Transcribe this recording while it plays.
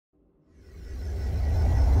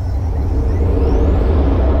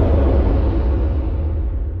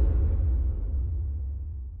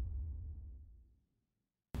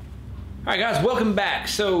Alright guys, welcome back.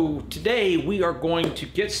 So today we are going to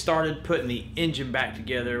get started putting the engine back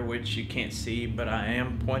together, which you can't see, but I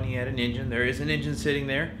am pointing at an engine. There is an engine sitting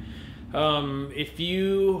there. If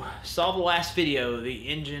you saw the last video, the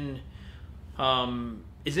engine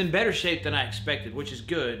is in better shape than I expected, which is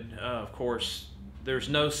good. Of course, there's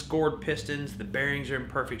no scored pistons, the bearings are in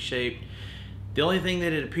perfect shape. The only thing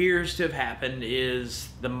that it appears to have happened is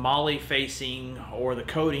the moly facing or the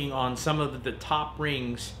coating on some of the top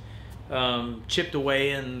rings chipped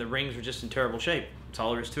away, and the rings were just in terrible shape. That's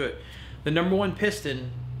all there is to it. The number one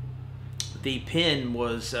piston, the pin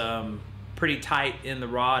was pretty tight in the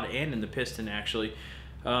rod and in the piston actually.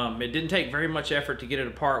 It didn't take very much effort to get it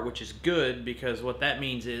apart, which is good, because what that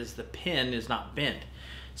means is the pin is not bent.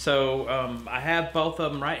 So I have both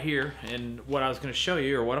of them right here, and what I was going to show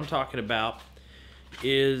you, or what I'm talking about,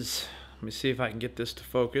 is, let me see if I can get this to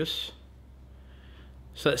focus.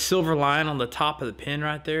 So that silver line on the top of the pin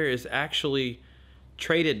right there is actually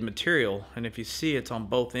traded material, and if you see, it's on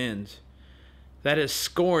both ends. That is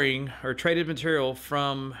scoring or traded material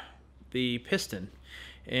from the piston.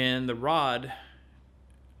 And the rod,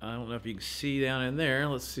 I don't know if you can see down in there,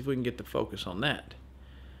 let's see if we can get the focus on that.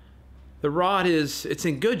 The rod it's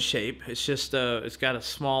in good shape, it's just it's got a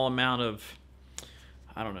small amount of,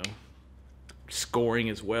 I don't know, scoring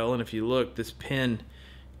as well. And if you look, this pin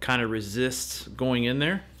kind of resists going in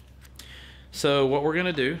there. So what we're going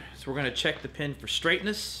to do is we're going to check the pin for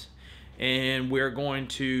straightness, and we're going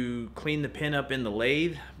to clean the pin up in the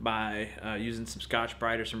lathe by using some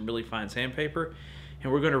Scotch-Brite or some really fine sandpaper,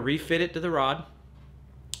 and we're going to refit it to the rod.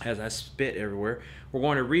 As I spit everywhere, we're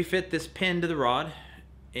going to refit this pin to the rod,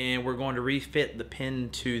 and we're going to refit the pin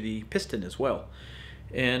to the piston as well,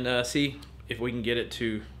 and see if we can get it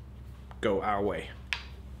to go our way.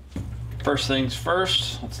 First things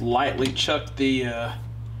first, let's lightly chuck the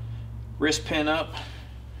wrist pin up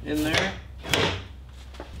in there.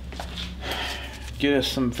 Get us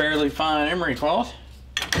some fairly fine emery cloth.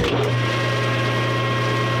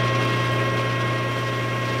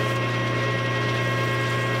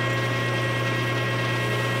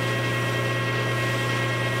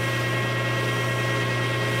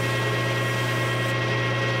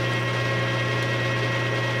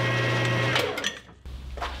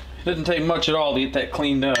 It doesn't take much at all to get that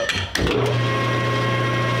cleaned up.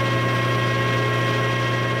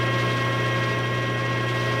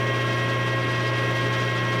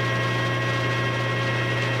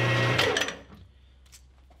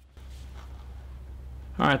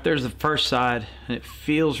 Alright, there's the first side, and it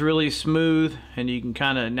feels really smooth, and you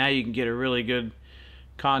can now you can get a really good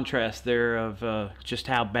contrast there of just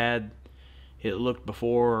how bad it looked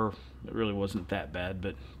before, or it really wasn't that bad,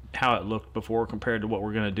 but how it looked before compared to what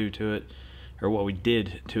we're going to do to it, or what we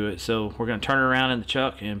did to it. So we're going to turn it around in the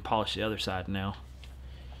chuck and polish the other side now.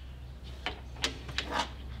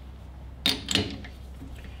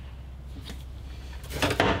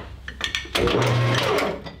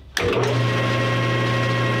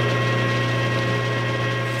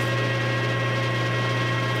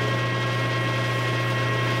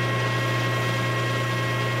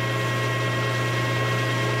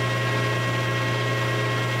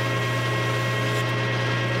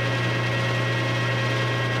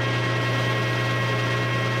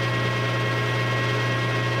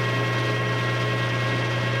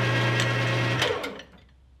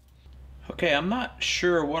 Okay, I'm not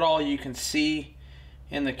sure what all you can see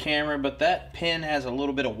in the camera, but that pin has a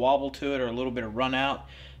little bit of wobble to it, or a little bit of run out.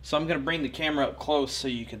 So I'm going to bring the camera up close so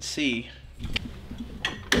you can see.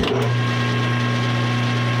 I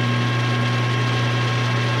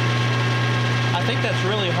think that's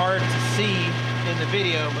really hard to see in the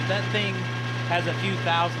video, but that thing has a few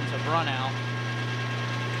thousandths of run out.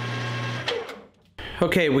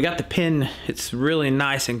 Okay, we got the pin. It's really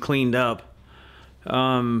nice and cleaned up.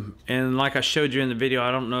 And like I showed you in the video,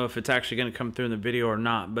 I don't know if it's actually going to come through in the video or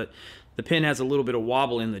not, but the pin has a little bit of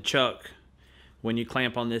wobble in the chuck. When you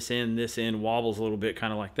clamp on this end wobbles a little bit,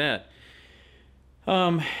 kind of like that.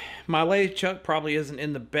 My lathe chuck probably isn't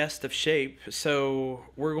in the best of shape, so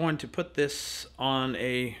we're going to put this on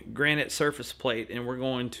a granite surface plate, and we're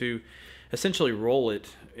going to essentially roll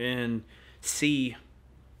it and see,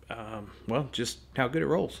 well, just how good it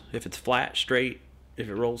rolls. If it's flat, straight, if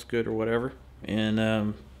it rolls good or whatever. And I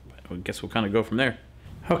guess we'll kind of go from there.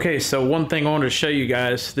 Okay, so one thing I wanted to show you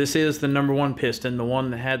guys, this is the number one piston, the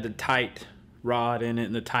one that had the tight rod in it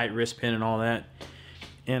and the tight wrist pin and all that.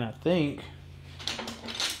 And I think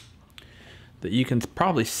that you can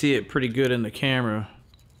probably see it pretty good in the camera.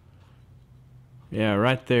 Yeah,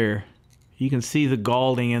 right there. You can see the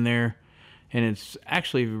galding in there, and it's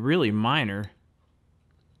actually really minor.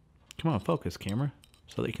 Come on, focus, camera.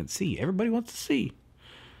 so they can see. Everybody wants to see.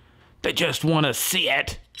 They just want to see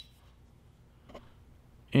it.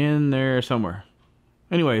 In there somewhere.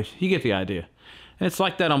 Anyways, you get the idea. And it's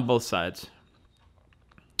like that on both sides.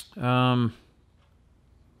 Come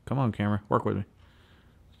on, camera. Work with me.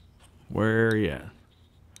 Where are you at?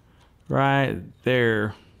 Right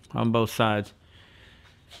there on both sides.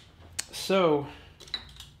 So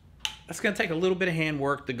that's going to take a little bit of hand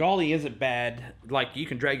work. The Gauley isn't bad. Like, you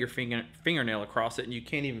can drag your fingernail across it and you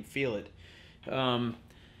can't even feel it.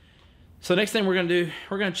 So next thing we're going to do,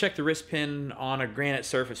 we're going to check the wrist pin on a granite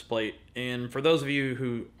surface plate. And for those of you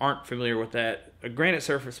who aren't familiar with that, a granite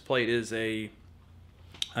surface plate is a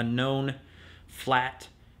known flat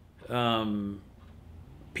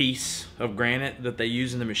piece of granite that they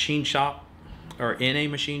use in the machine shop, or in a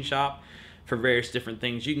machine shop, for various different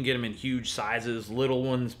things. You can get them in huge sizes, little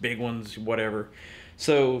ones, big ones, whatever.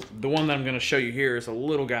 So the one that I'm going to show you here is a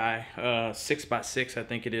little guy, 6x6 I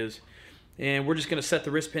think it is. And we're just going to set the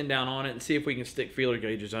wrist pin down on it and see if we can stick feeler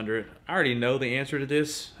gauges under it. I already know the answer to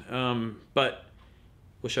this, but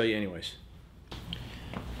we'll show you anyways.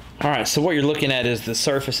 All right, so what you're looking at is the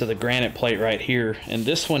surface of the granite plate right here. And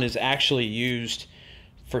this one is actually used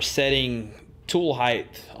for setting tool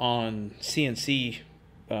height on CNC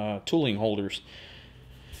tooling holders.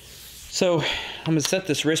 So I'm going to set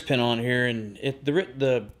this wrist pin on here, and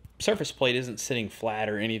the surface plate isn't sitting flat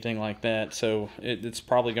or anything like that, so it's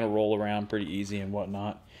probably going to roll around pretty easy and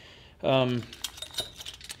whatnot. All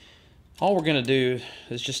we're going to do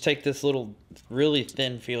is just take this little really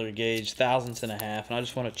thin feeler gauge, 1/1000, and I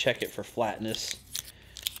just want to check it for flatness.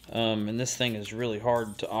 And this thing is really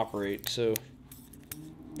hard to operate, so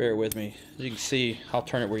bear with me. As you can see, I'll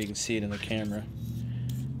turn it where you can see it in the camera.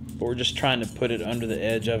 But we're just trying to put it under the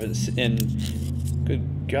edge of it, and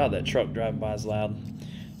good God, that truck driving by is loud.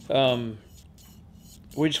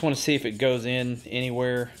 We just want to see if it goes in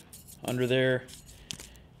anywhere under there,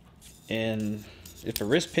 and if the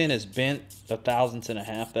wrist pin is bent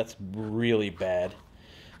 1/1000, that's really bad.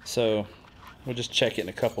 So we'll just check it in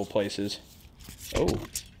a couple places. Oh,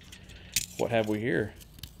 what have we here?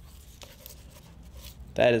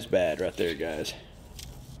 That is bad right there, guys.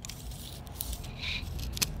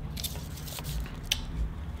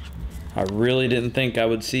 I really didn't think I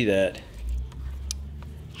would see that.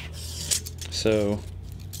 So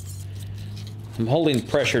I'm holding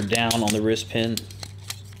pressure down on the wrist pin.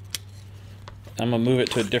 I'm going to move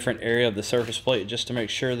it to a different area of the surface plate just to make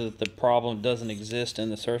sure that the problem doesn't exist in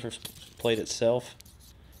the surface plate itself.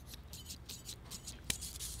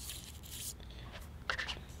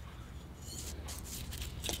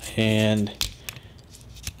 And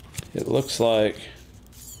it looks like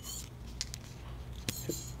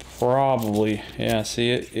it probably, yeah, see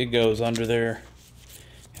it goes under there,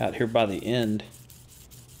 out here by the end.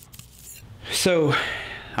 So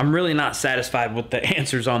I'm really not satisfied with the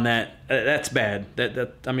answers on that. That's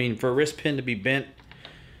bad. I mean, for a wrist pin to be bent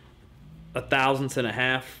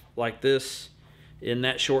 1/1000 like this in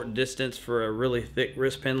that short distance for a really thick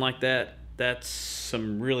wrist pin like that, that's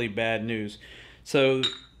some really bad news. So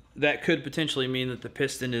that could potentially mean that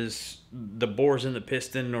the bores in the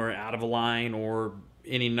piston or out of a line, or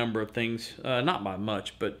any number of things. Not by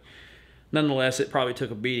much, but nonetheless, it probably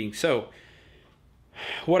took a beating. So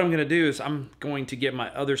what I'm going to do is I'm going to get my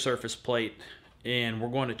other surface plate, and we're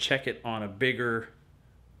going to check it on a bigger,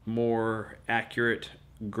 more accurate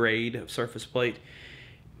grade of surface plate,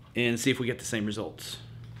 and see if we get the same results.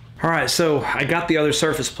 All right, so I got the other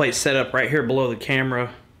surface plate set up right here below the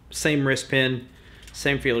camera. Same wrist pin,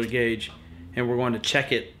 same feeler gauge, and we're going to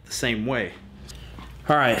check it the same way.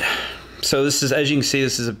 All right, so this is, as you can see,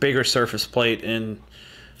 this is a bigger surface plate, and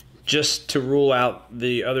just to rule out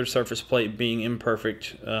the other surface plate being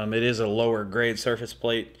imperfect, it is a lower grade surface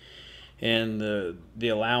plate, and the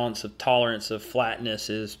allowance of tolerance of flatness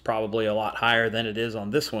is probably a lot higher than it is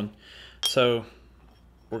on this one. So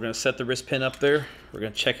we're going to set the wrist pin up there. We're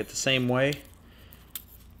going to check it the same way,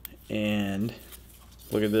 and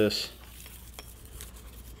look at this.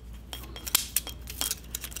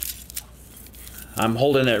 I'm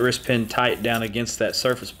holding that wrist pin tight down against that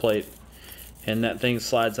surface plate, and that thing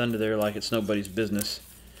slides under there like it's nobody's business.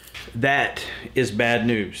 That is bad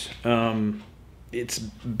news. It's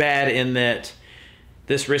bad in that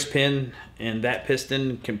this wrist pin and that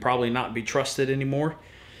piston can probably not be trusted anymore.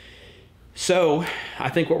 So I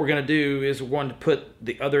think what we're going to do is we're going to put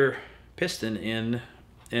the other piston in,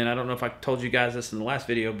 and I don't know if I told you guys this in the last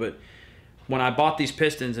video, but when I bought these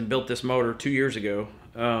pistons and built this motor 2 years ago,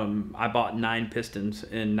 I bought 9 pistons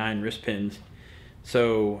and 9 wrist pins.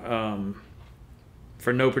 So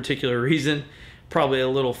for no particular reason, probably a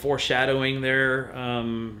little foreshadowing there,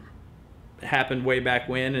 happened way back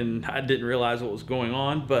when and I didn't realize what was going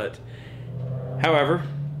on. But however,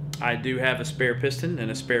 I do have a spare piston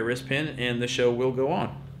and a spare wrist pin, and the show will go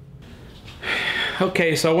on.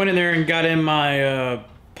 Okay, so I went in there and got in my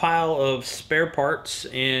pile of spare parts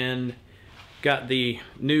and got the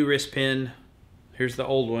new wrist pin. Here's the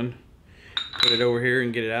old one. Put it over here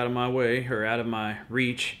and get it out of my way, or out of my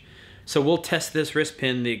reach. So we'll test this wrist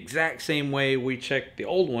pin the exact same way we checked the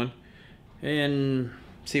old one and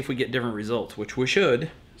see if we get different results, which we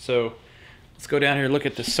should. So let's go down here and look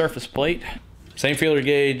at the surface plate. Same feeler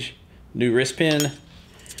gauge, new wrist pin,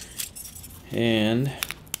 and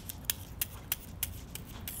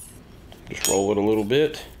just roll it a little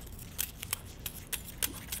bit.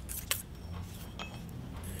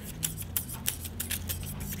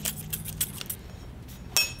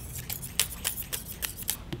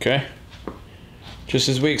 Okay, just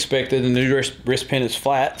as we expected, the new wrist pin is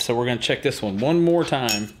flat, so we're going to check this one more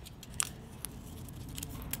time.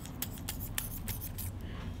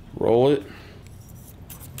 Roll it.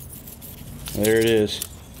 There it is.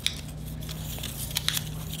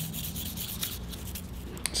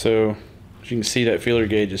 So, as you can see, that feeler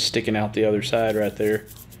gauge is sticking out the other side right there.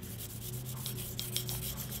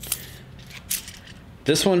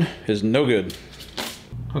 This one is no good.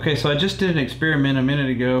 Okay, so I just did an experiment a minute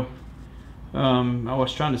ago. I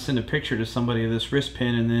was trying to send a picture to somebody of this wrist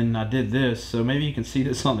pin, and then I did this, so maybe you can see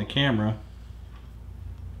this on the camera.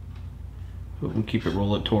 We'll keep it,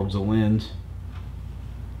 roll it towards the lens.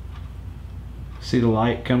 See the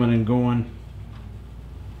light coming and going.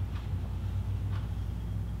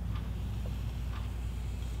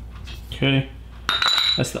 Okay,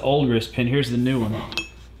 that's the old wrist pin. Here's the new one.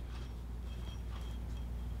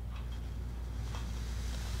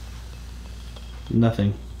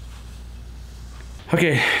 Nothing.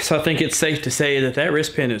 Okay, so I think it's safe to say that that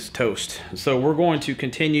wrist pin is toast. So we're going to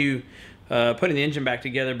continue putting the engine back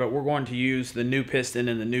together, but we're going to use the new piston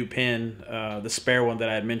and the new pin, the spare one that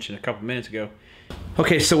I had mentioned a couple minutes ago.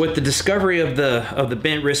 Okay, so with the discovery of the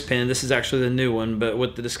bent wrist pin, this is actually the new one, but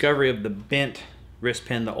with the discovery of the bent wrist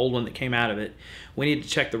pin, the old one that came out of it, we need to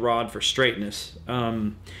check the rod for straightness.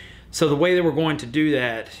 So the way that we're going to do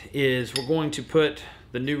that is we're going to put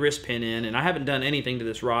the new wrist pin in, and I haven't done anything to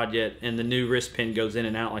this rod yet, and the new wrist pin goes in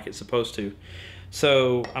and out like it's supposed to.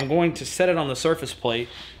 So I'm going to set it on the surface plate,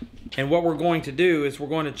 and what we're going to do is we're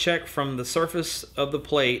going to check from the surface of the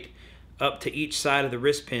plate up to each side of the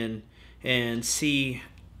wrist pin and see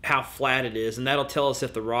how flat it is, and that'll tell us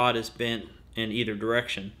if the rod is bent in either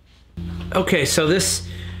direction. Okay, so this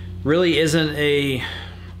really isn't a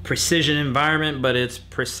precision environment, but it's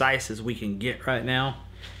precise as we can get right now.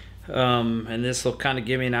 And this will kind of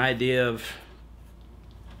give me an idea of,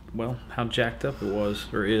 well, how jacked up it was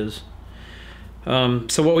or is.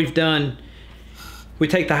 So what we've done, we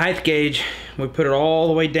take the height gauge, we put it all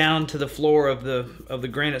the way down to the floor of the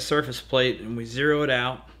granite surface plate, and we zero it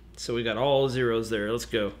out. So we got all zeros there. Let's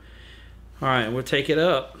go. All right, we'll take it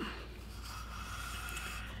up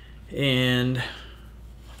and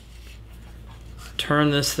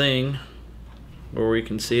turn this thing where we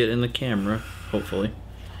can see it in the camera, hopefully.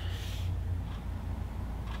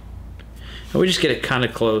 And we just get it kind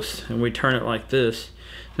of close, and we turn it like this.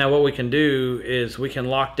 Now what we can do is we can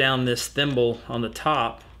lock down this thimble on the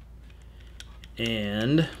top,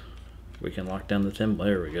 and we can lock down the thimble.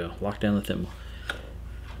 There we go, lock down the thimble.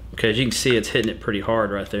 Okay, as you can see, it's hitting it pretty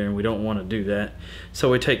hard right there, and we don't want to do that.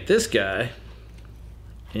 So we take this guy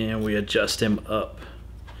and we adjust him up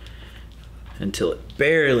until it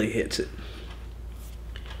barely hits it.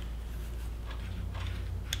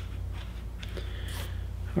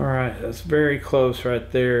 All right, that's very close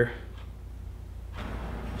right there.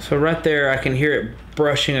 So right there, I can hear it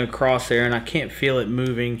brushing across there, and I can't feel it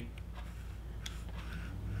moving.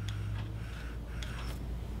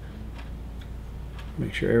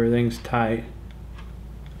 Make sure everything's tight.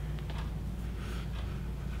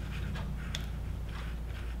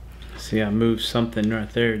 See, I moved something right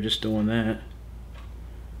there just doing that.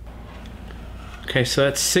 Okay, so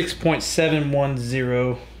that's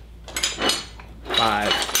 6.7105,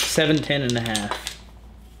 710 and a half.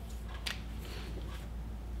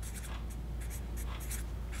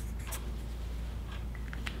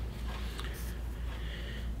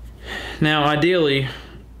 Now, ideally,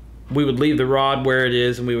 we would leave the rod where it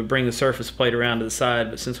is and we would bring the surface plate around to the side,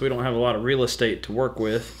 but since we don't have a lot of real estate to work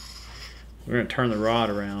with, we're going to turn the rod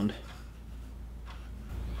around.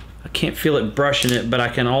 I can't feel it brushing it, but I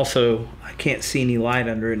can't see any light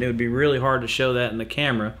under it, and it would be really hard to show that in the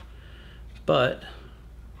camera, but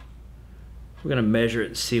we're going to measure it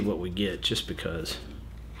and see what we get just because.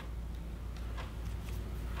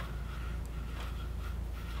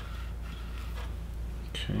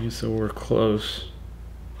 Okay, so we're close.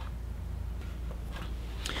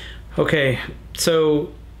 Okay,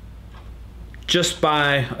 so just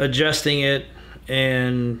by adjusting it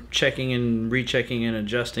and checking and rechecking and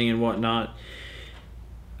adjusting and whatnot,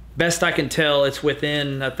 best I can tell, it's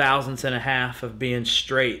within 1/1000th of being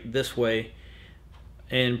straight this way,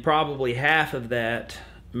 and probably half of that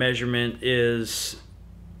measurement is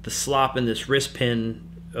the slop in this wrist pin,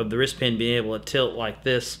 of the wrist pin being able to tilt like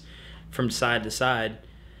this from side to side.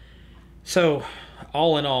 So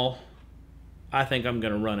all in all, I think I'm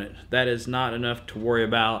going to run it. That is not enough to worry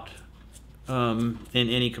about in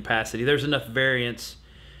any capacity. There's enough variance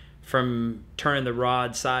from turning the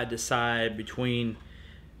rod side to side between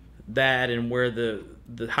that and where the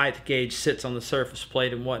height gauge sits on the surface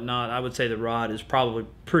plate and whatnot. I would say the rod is probably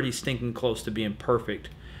pretty stinking close to being perfect.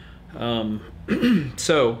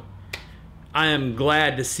 So I am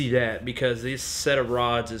glad to see that, because this set of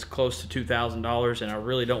rods is close to $2,000 and I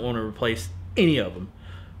really don't want to replace any of them.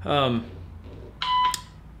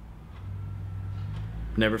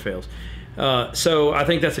 Never fails. So I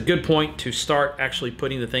think that's a good point to start actually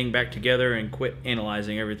putting the thing back together and quit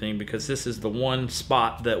analyzing everything, because this is the one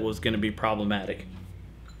spot that was going to be problematic.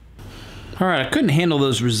 All right, I couldn't handle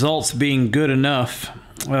those results being good enough,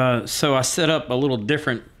 so I set up a little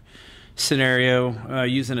different scenario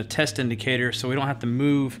using a test indicator so we don't have to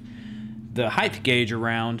move the height gauge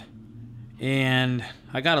around, and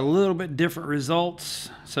I got a little bit different results.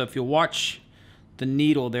 So if you watch the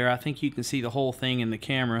needle there, I think you can see the whole thing in the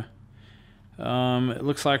camera. It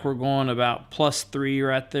looks like we're going about +3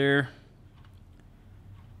 right there,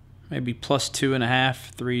 maybe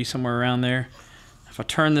 +2.5, 3, somewhere around there. If I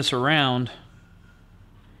turn this around,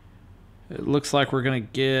 it looks like we're gonna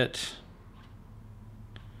get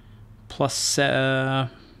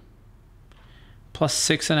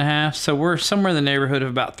 +6.5. So we're somewhere in the neighborhood of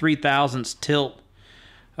about 0.03 tilt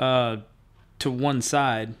to one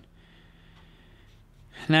side.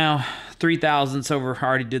 Now 0.03 over, I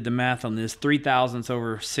already did the math on this, 0.03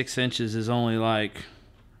 over 6 inches is only like,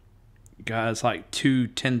 guys, like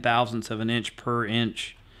 2/10,000ths of an inch per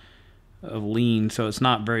inch of lean, so it's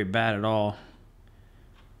not very bad at all.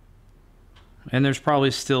 And there's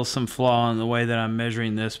probably still some flaw in the way that I'm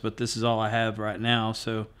measuring this, but this is all I have right now.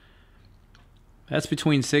 So that's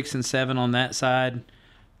between 6 and 7 on that side,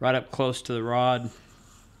 right up close to the rod.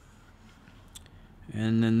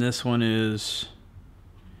 And then this one is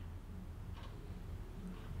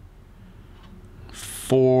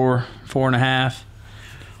 4.5.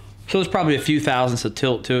 So there's probably a few thousandths of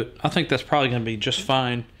tilt to it. I think that's probably going to be just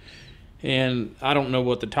fine. And I don't know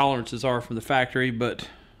what the tolerances are from the factory, but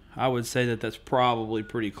I would say that that's probably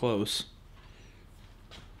pretty close.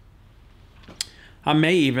 I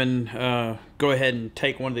may even go ahead and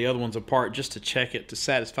take one of the other ones apart just to check it, to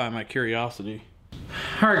satisfy my curiosity.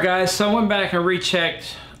 All right, guys, so I went back and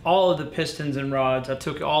rechecked all of the pistons and rods. I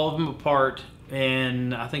took all of them apart,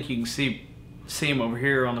 and I think you can see them over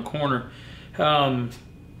here on the corner.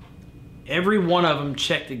 Every one of them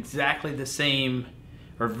checked exactly the same,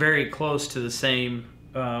 or very close to the same,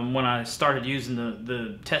 when I started using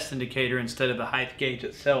the test indicator instead of the height gauge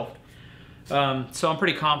itself. So I'm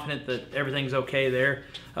pretty confident that everything's okay there.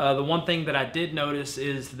 The one thing that I did notice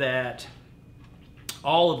is that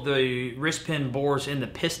all of the wrist pin bores in the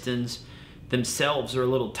pistons themselves are a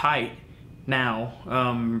little tight now,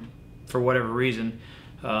 for whatever reason.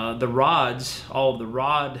 The rods, all of the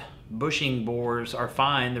rod bushing bores are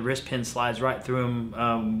fine. The wrist pin slides right through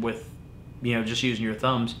them with, just using your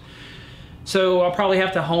thumbs. So I'll probably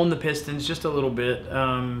have to hone the pistons just a little bit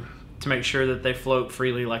to make sure that they float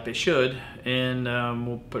freely like they should, and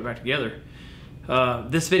we'll put it back together.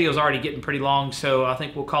 This video is already getting pretty long, so I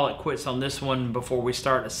think we'll call it quits on this one before we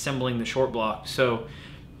start assembling the short block. So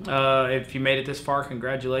if you made it this far,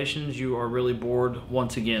 congratulations, you are really bored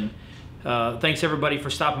once again. Thanks everybody for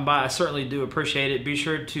stopping by. I certainly do appreciate it. Be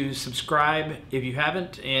sure to subscribe if you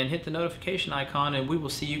haven't, and hit the notification icon, and we will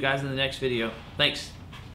see you guys in the next video. Thanks.